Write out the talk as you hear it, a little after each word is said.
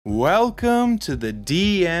Welcome to the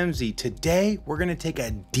DMZ. Today, we're going to take a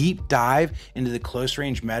deep dive into the close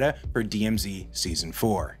range meta for DMZ Season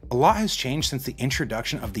 4. A lot has changed since the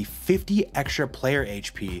introduction of the 50 extra player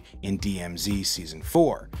HP in DMZ Season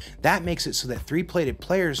 4. That makes it so that 3-plated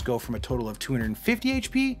players go from a total of 250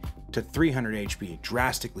 HP to 300 HP,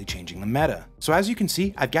 drastically changing the meta. So as you can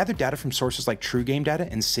see, I've gathered data from sources like True Game Data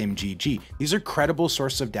and SimGG. These are credible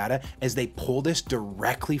sources of data as they pull this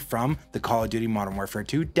directly from the Call of Duty Modern Warfare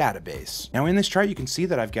 2 database. Now in this chart, you can see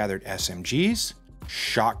that I've gathered SMGs,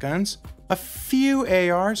 shotguns, a few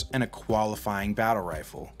ARs, and a qualifying battle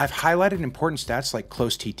rifle. I've highlighted important stats like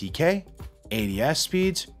close TTK, ADS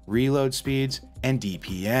speeds, reload speeds, and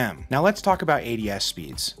DPM. Now let's talk about ADS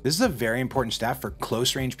speeds. This is a very important stat for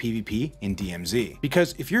close range PvP in DMZ,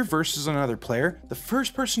 because if you're versus another player, the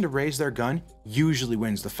first person to raise their gun usually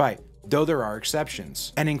wins the fight, though there are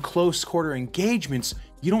exceptions. And in close quarter engagements,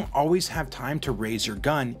 you don't always have time to raise your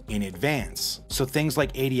gun in advance. So things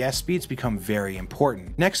like ADS speeds become very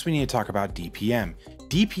important. Next, we need to talk about DPM.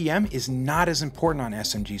 DPM is not as important on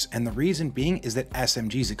SMGs, and the reason being is that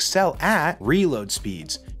SMGs excel at reload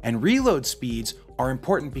speeds, and reload speeds are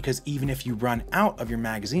important because even if you run out of your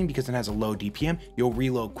magazine because it has a low DPM, you'll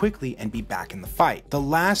reload quickly and be back in the fight. The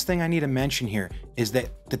last thing I need to mention here is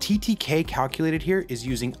that the TTK calculated here is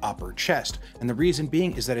using upper chest, and the reason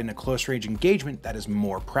being is that in a close range engagement, that is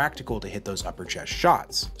more practical to hit those upper chest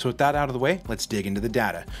shots. So with that out of the way, let's dig into the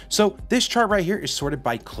data. So this chart right here is sorted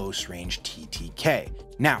by close range TTK.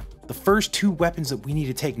 Now, the first two weapons that we need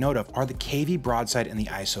to take note of are the KV broadside and the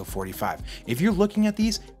ISO 45. If you're looking at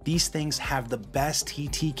these things have the best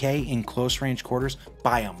TTK in close range quarters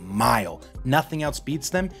by a mile. Nothing else beats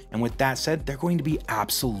them, and with that said, they're going to be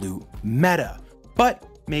absolute meta. But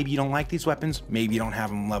maybe you don't like these weapons, maybe you don't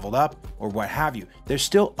have them leveled up, or what have you. There's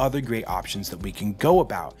still other great options that we can go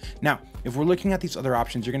about. Now, if we're looking at these other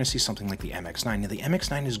options, you're going to see something like the MX9. Now, the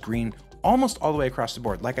MX9 is green almost all the way across the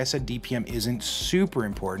board. Like I said, DPM isn't super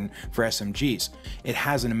important for SMGs. It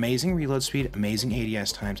has an amazing reload speed, amazing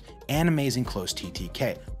ADS times, and amazing close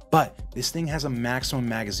TTK. But this thing has a maximum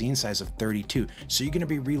magazine size of 32, so you're going to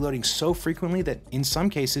be reloading so frequently that in some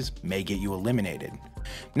cases may get you eliminated.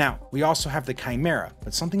 Now, we also have the Chimera,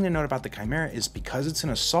 but something to note about the Chimera is because it's an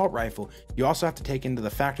assault rifle, you also have to take into the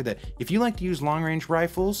factor that if you like to use long-range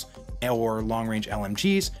rifles or long-range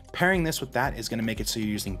LMGs, pairing this with that is going to make it so you're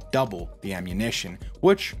using double the ammunition,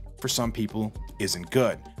 which for some people isn't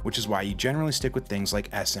good, which is why you generally stick with things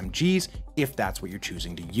like SMGs if that's what you're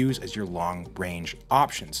choosing to use as your long-range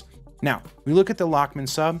options. Now, we look at the Lockman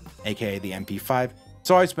sub, aka the MP5. It's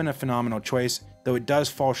always been a phenomenal choice, though it does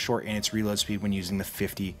fall short in its reload speed when using the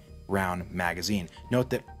 50-round magazine. Note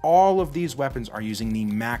that all of these weapons are using the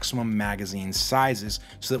maximum magazine sizes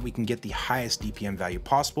so that we can get the highest DPM value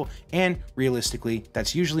possible, and realistically,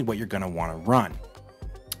 that's usually what you're going to want to run.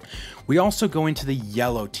 We also go into the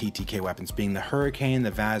yellow TTK weapons, being the Hurricane,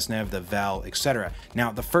 the Vaznev, the Vel, etc.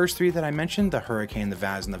 Now, the first three that I mentioned, the Hurricane, the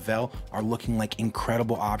Vaz, and the Vel, are looking like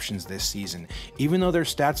incredible options this season, even though their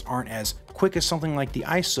stats aren't as quick as something like the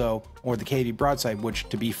ISO or the KV broadside, which,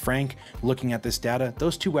 to be frank, looking at this data,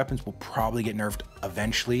 those two weapons will probably get nerfed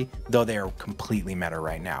eventually, though they are completely meta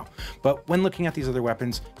right now. But when looking at these other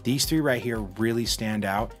weapons, these three right here really stand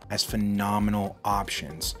out as phenomenal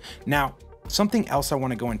options. Now, something else I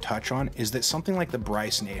want to go and touch on is that something like the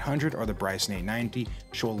Bryson 800 or the Bryson 890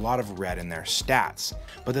 show a lot of red in their stats.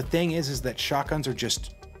 But the thing is that shotguns are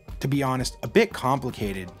just, to be honest, a bit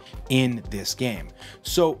complicated in this game.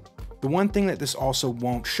 So the one thing that this also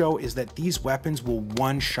won't show is that these weapons will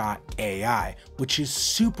one-shot AI, which is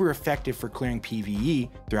super effective for clearing PvE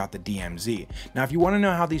throughout the DMZ. Now, if you want to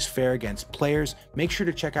know how these fare against players, make sure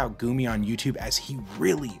to check out Gumi on YouTube as he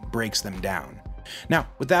really breaks them down. Now,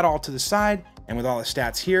 with that all to the side, and with all the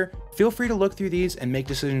stats here, feel free to look through these and make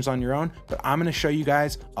decisions on your own, but I'm going to show you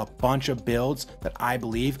guys a bunch of builds that I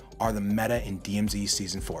believe are the meta in DMZ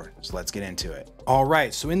Season 4. So let's get into it. All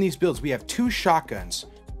right, so in these builds, we have 2 shotguns,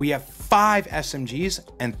 we have 5 SMGs,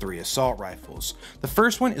 and 3 assault rifles. The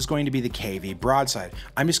first one is going to be the KV broadside.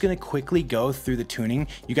 I'm just going to quickly go through the tuning.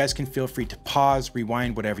 You guys can feel free to pause,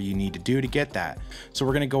 rewind, whatever you need to do to get that. So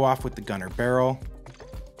we're going to go off with the gunner barrel.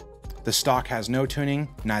 The stock has no tuning,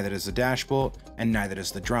 neither does the dash bolt, and neither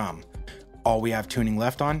does the drum. All we have tuning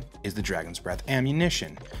left on is the Dragon's Breath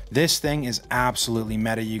ammunition. This thing is absolutely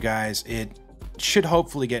meta, you guys. It should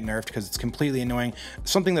hopefully get nerfed because it's completely annoying.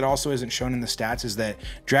 Something that also isn't shown in the stats is that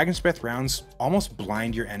Dragon's Breath rounds almost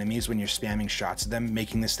blind your enemies when you're spamming shots at them,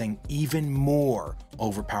 making this thing even more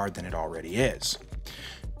overpowered than it already is.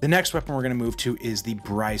 The next weapon we're going to move to is the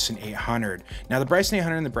Bryson 800. Now the Bryson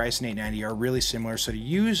 800 and the Bryson 890 are really similar, so to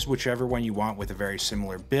use whichever one you want with a very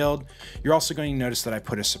similar build. You're also going to notice that I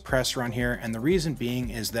put a suppressor on here, and the reason being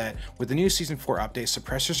is that with the new Season 4 update,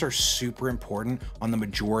 suppressors are super important on the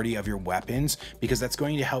majority of your weapons because that's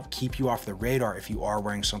going to help keep you off the radar if you are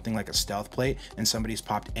wearing something like a stealth plate and somebody's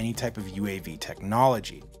popped any type of UAV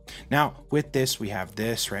technology. Now with this, we have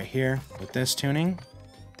this right here with this tuning,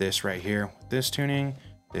 this right here with this tuning,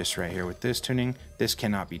 this right here with this tuning, this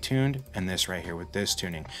cannot be tuned, and this right here with this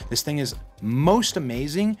tuning. This thing is most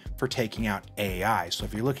amazing for taking out AI. So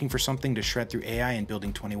if you're looking for something to shred through AI in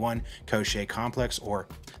Building 21, Koshie Complex, or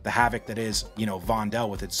the havoc that is, you know, Vondel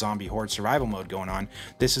with its zombie horde survival mode going on,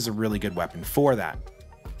 this is a really good weapon for that.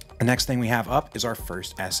 The next thing we have up is our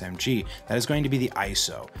first SMG. That is going to be the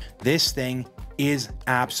ISO. This thing is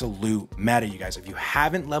absolute meta, you guys. If you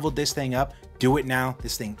haven't leveled this thing up, do it now.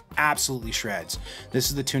 This thing absolutely shreds. This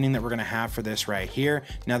is the tuning that we're gonna have for this right here.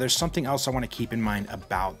 Now there's something else I wanna keep in mind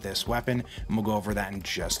about this weapon, and we'll go over that in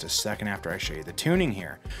just a second after I show you the tuning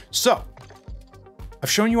here. So,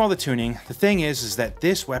 I've shown you all the tuning. The thing is that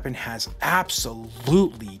this weapon has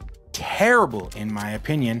absolutely terrible, in my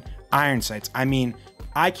opinion, iron sights. I mean,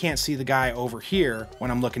 I can't see the guy over here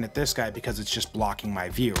when I'm looking at this guy because it's just blocking my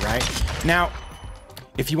view, right? Now,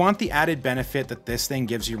 if you want the added benefit that this thing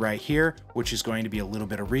gives you right here, which is going to be a little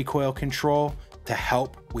bit of recoil control to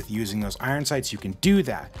help with using those iron sights, you can do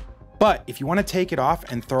that. But if you want to take it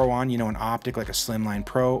off and throw on, you know, an optic like a Slimline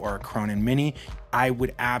Pro or a Cronin Mini, I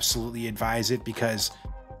would absolutely advise it because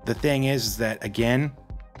the thing is that, again,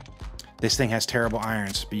 this thing has terrible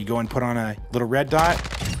irons, but you go and put on a little red dot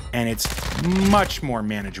and it's much more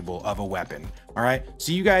manageable of a weapon. All right,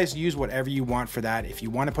 so you guys use whatever you want for that. If you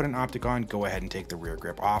want to put an optic on, go ahead and take the rear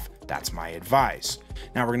grip off. That's my advice.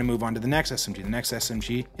 Now we're going to move on to the next SMG. The next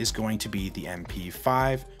SMG is going to be the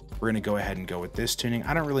MP5. We're going to go ahead and go with this tuning.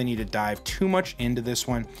 I don't really need to dive too much into this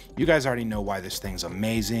one. You guys already know why this thing's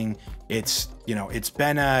amazing. It's, you know, it's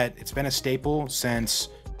been a staple since,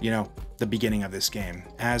 you know, the beginning of this game,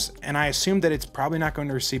 and I assume that it's probably not going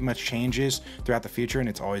to receive much changes throughout the future, and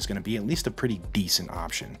it's always going to be at least a pretty decent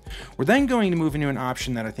option. We're then going to move into an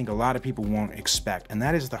option that I think a lot of people won't expect, and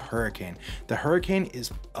that is the Hurricane. The Hurricane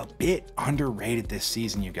is a bit underrated this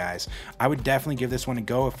season, you guys. I would definitely give this one a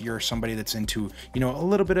go if you're somebody that's into, you know, a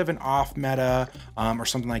little bit of an off meta or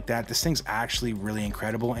something like that. This thing's actually really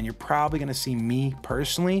incredible, and you're probably going to see me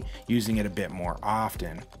personally using it a bit more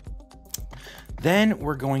often. Then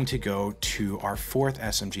we're going to go to our fourth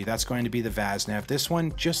SMG. That's going to be the Vaznev. This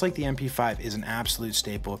one, just like the MP5, is an absolute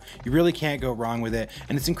staple. You really can't go wrong with it.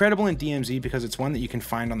 And it's incredible in DMZ because it's one that you can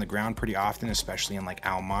find on the ground pretty often, especially in like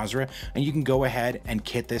Al Mazrah. And you can go ahead and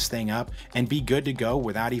kit this thing up and be good to go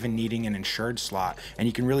without even needing an insured slot. And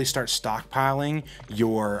you can really start stockpiling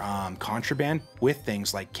your contraband with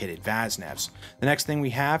things like kitted Vaznevs. The next thing we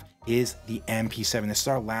have is the MP7. This is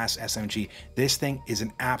our last SMG. This thing is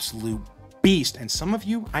an absolute beast, and some of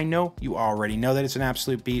you, I know you already know that it's an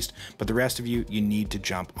absolute beast, but the rest of you, you need to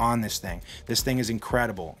jump on this thing. This thing is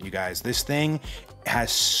incredible, you guys. This thing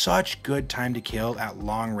has such good time to kill at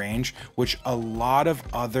long range, which a lot of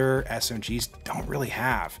other SMGs don't really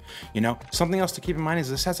have. You know, something else to keep in mind is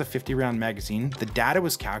this has a 50 round magazine. The data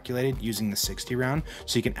was calculated using the 60 round,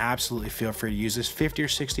 so you can absolutely feel free to use this. 50 or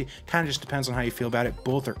 60, kind of just depends on how you feel about it.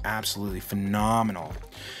 Both are absolutely phenomenal.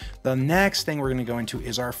 The next thing we're going to go into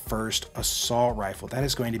is our first assault rifle. That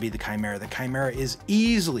is going to be the Chimera. The Chimera is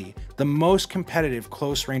easily the most competitive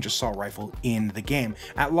close range assault rifle in the game.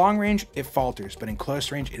 At long range, it falters, but in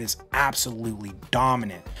close range, it is absolutely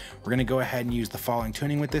dominant. We're going to go ahead and use the following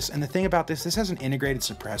tuning with this. And the thing about this has an integrated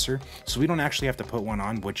suppressor, so we don't actually have to put one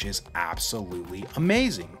on, which is absolutely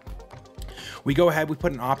amazing. We go ahead, we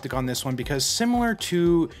put an optic on this one because similar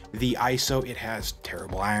to the ISO, it has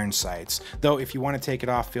terrible iron sights. Though if you want to take it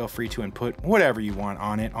off, feel free to and put whatever you want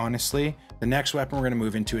on it, honestly. The next weapon we're going to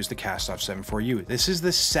move into is the Kastov 74U. This is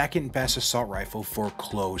the second best assault rifle for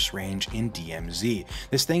close range in DMZ.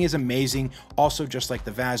 This thing is amazing. Also, just like the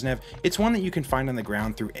Vaznev, it's one that you can find on the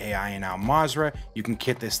ground through AI and Al Mazrah. You can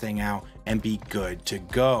kit this thing out and be good to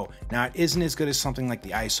go. Now, it isn't as good as something like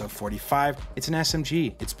the ISO 45. It's an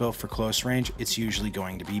SMG. It's built for close range. It's usually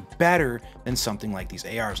going to be better than something like these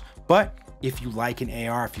ARs. But if you like an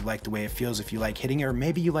AR, if you like the way it feels, if you like hitting it, or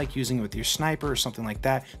maybe you like using it with your sniper or something like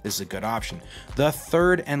that, this is a good option. The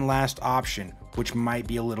third and last option, which might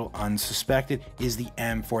be a little unsuspected, is the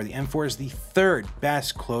M4. The M4 is the third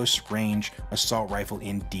best close range assault rifle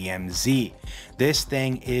in DMZ. This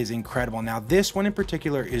thing is incredible. Now, this one in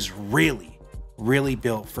particular is really really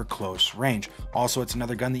built for close range. Also, it's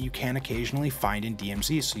another gun that you can occasionally find in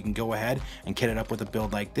DMZ, so you can go ahead and kit it up with a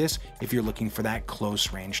build like this if you're looking for that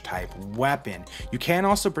close range type weapon. You can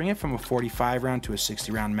also bring it from a 45 round to a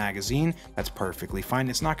 60 round magazine. That's perfectly fine.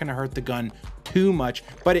 It's not going to hurt the gun too much,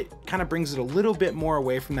 but it kind of brings it a little bit more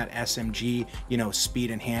away from that SMG, you know,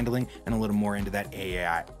 speed and handling, and a little more into that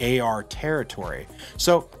AR territory.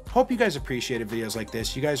 So hope you guys appreciated videos like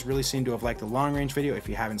this. You guys really seem to have liked the long range video. If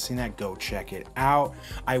you haven't seen that, go check it out.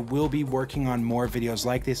 I will be working on more videos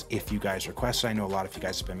like this if you guys request. I know a lot of you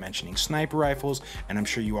guys have been mentioning sniper rifles, and I'm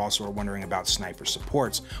sure you also are wondering about sniper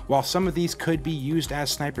supports. While some of these could be used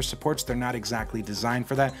as sniper supports, they're not exactly designed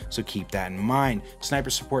for that, so keep that in mind. Sniper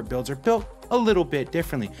support builds are built a little bit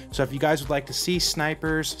differently. So if you guys would like to see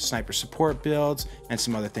snipers, sniper support builds, and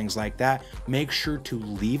some other things like that, make sure to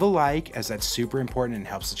leave a like, as that's super important and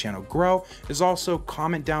helps the channel grow. Is also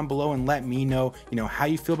comment down below and let me know, you know, how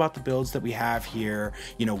you feel about the builds that we have here,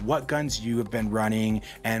 you know, what guns you have been running,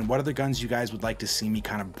 and what other guns you guys would like to see me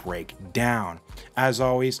kind of break down. As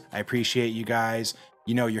always, I appreciate you guys.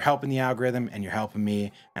 You know, you're helping the algorithm and you're helping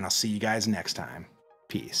me, and I'll see you guys next time.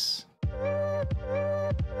 Peace.